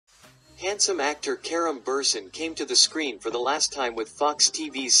Handsome actor Kerem Bürsin came to the screen for the last time with Fox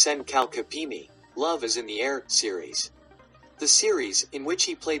TV's Sen Kal Kapimi, Love is in the Air series. The series, in which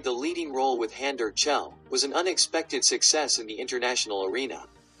he played the leading role with Hande Erçel, was an unexpected success in the international arena.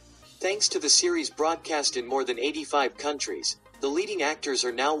 Thanks to the series broadcast in more than 85 countries, the leading actors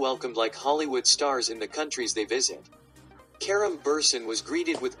are now welcomed like Hollywood stars in the countries they visit. Kerem Bürsin was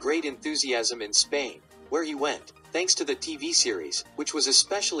greeted with great enthusiasm in Spain, where he went, thanks to the TV series, which was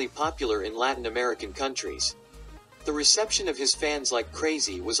especially popular in Latin American countries. The reception of his fans like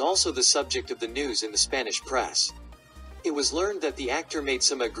crazy was also the subject of the news in the Spanish press. It was learned that the actor made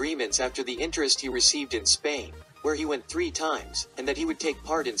some agreements after the interest he received in Spain, where he went 3 times, and that he would take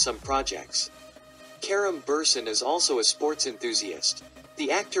part in some projects. Kerem Bürsin is also a sports enthusiast.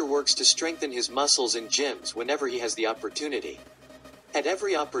 The actor works to strengthen his muscles in gyms whenever he has the opportunity. At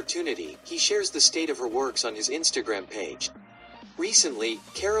every opportunity, he shares the state of her works on his Instagram page. Recently,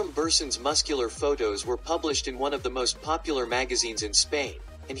 Kerem Bürsin's muscular photos were published in one of the most popular magazines in Spain,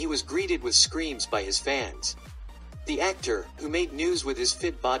 and he was greeted with screams by his fans. The actor, who made news with his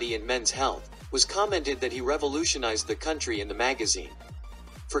fit body and men's health, was commented that he revolutionized the country in the magazine.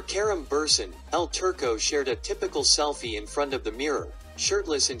 For Kerem Bürsin, El Turco shared a typical selfie in front of the mirror,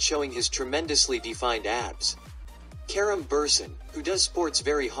 shirtless and showing his tremendously defined abs. Kerem Bürsin, who does sports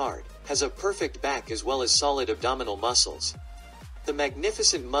very hard, has a perfect back as well as solid abdominal muscles. The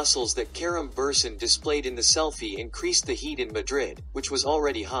magnificent muscles that Kerem Bürsin displayed in the selfie increased the heat in Madrid, which was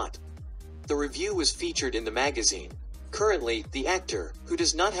already hot. The review was featured in the magazine. Currently, the actor, who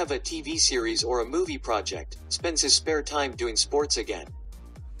does not have a TV series or a movie project, spends his spare time doing sports again.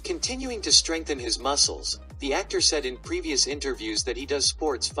 Continuing to strengthen his muscles, the actor said in previous interviews that he does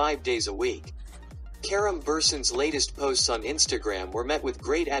sports 5 days a week. Kerem Bürsin's latest posts on Instagram were met with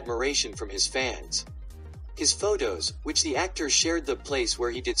great admiration from his fans. His photos, which the actor shared the place where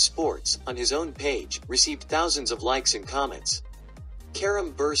he did sports, on his own page, received thousands of likes and comments.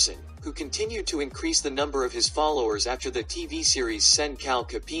 Kerem Bürsin, who continued to increase the number of his followers after the TV series Sen Kal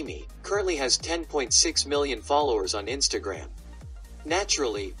Kapimi, currently has 10.6 million followers on Instagram.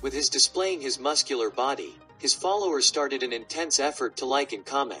 Naturally, with his displaying his muscular body, his followers started an intense effort to like and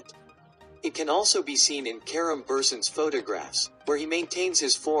comment. It can also be seen in Kerem Bürsin's photographs, where he maintains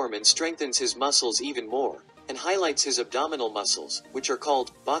his form and strengthens his muscles even more, and highlights his abdominal muscles, which are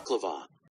called baklava.